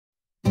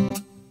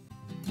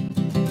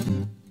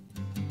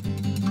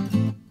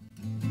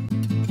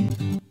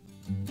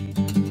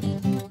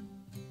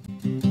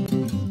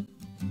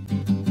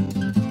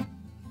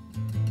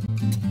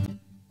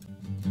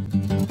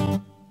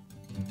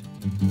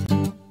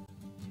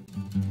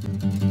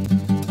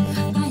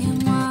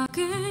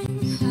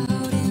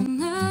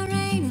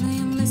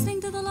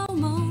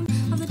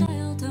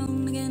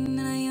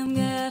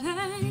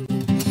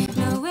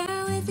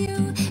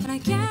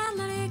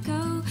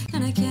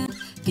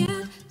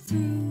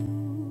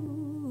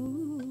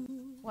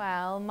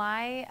Well,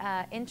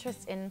 my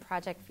interest in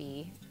Project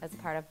V as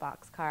part of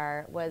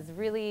Boxcar was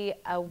really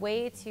a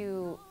way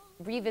to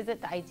revisit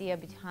the idea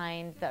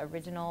behind the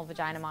original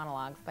Vagina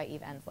Monologues by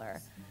Eve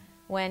Ensler.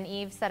 When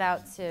Eve set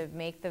out to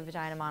make the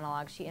Vagina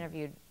Monologues, she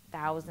interviewed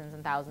thousands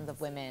and thousands of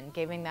women,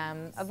 giving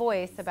them a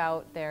voice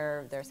about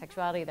their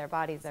sexuality, their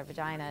bodies, their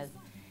vaginas.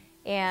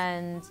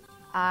 And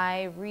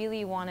I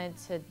really wanted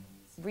to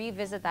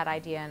revisit that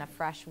idea in a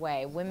fresh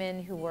way.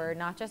 Women who were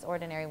not just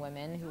ordinary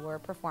women, who were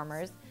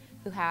performers,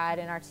 who had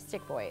an artistic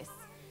voice.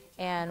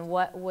 And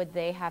what would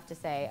they have to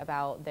say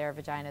about their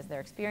vaginas, their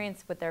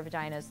experience with their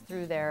vaginas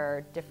through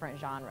their different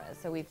genres.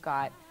 So we've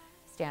got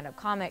stand-up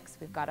comics,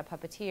 we've got a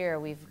puppeteer,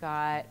 we've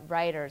got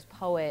writers,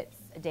 poets,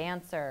 a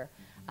dancer,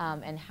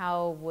 and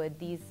how would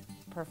these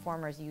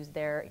performers use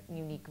their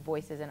unique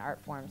voices and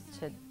art forms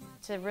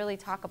to really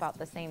talk about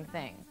the same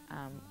thing,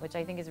 which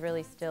I think is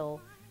really still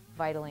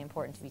vitally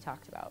important to be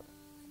talked about.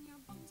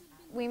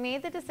 We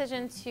made the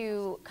decision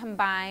to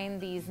combine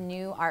these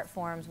new art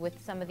forms with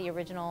some of the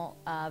original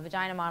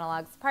Vagina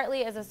Monologues,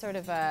 partly as a sort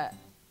of a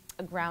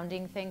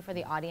grounding thing for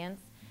the audience.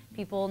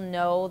 People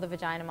know the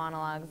Vagina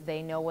Monologues,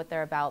 they know what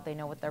they're about, they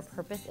know what their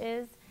purpose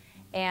is,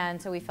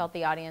 and so we felt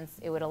the audience,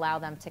 it would allow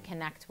them to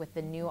connect with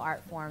the new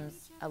art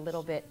forms a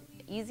little bit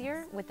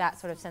easier with that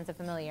sort of sense of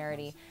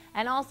familiarity,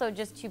 and also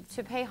just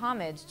to pay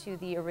homage to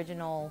the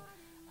original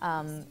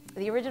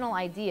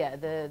idea,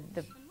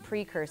 the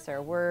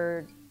precursor.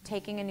 We're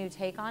taking a new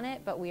take on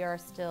it, but we are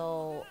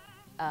still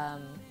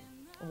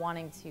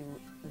wanting to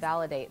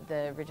validate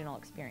the original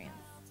experience.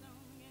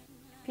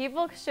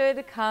 People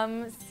should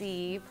come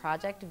see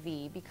Project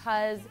V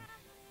because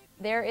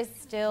there is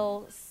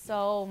still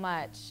so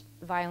much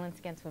violence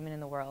against women in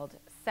the world.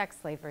 Sex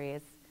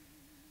slavery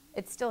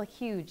it's still a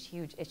huge,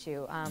 huge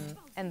issue.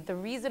 And the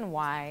reason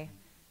why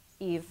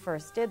Eve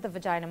first did the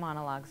Vagina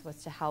Monologues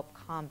was to help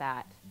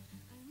combat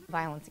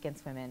violence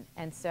against women.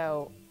 And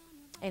so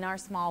in our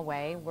small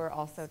way, we're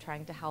also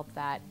trying to help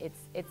that.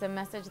 It's a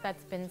message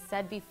that's been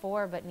said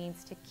before but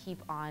needs to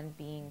keep on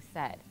being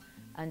said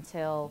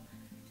until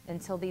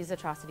these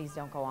atrocities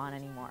don't go on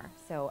anymore.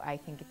 So I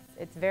think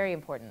it's very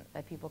important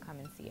that people come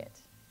and see it.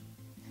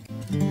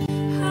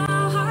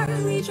 How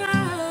hard we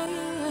try.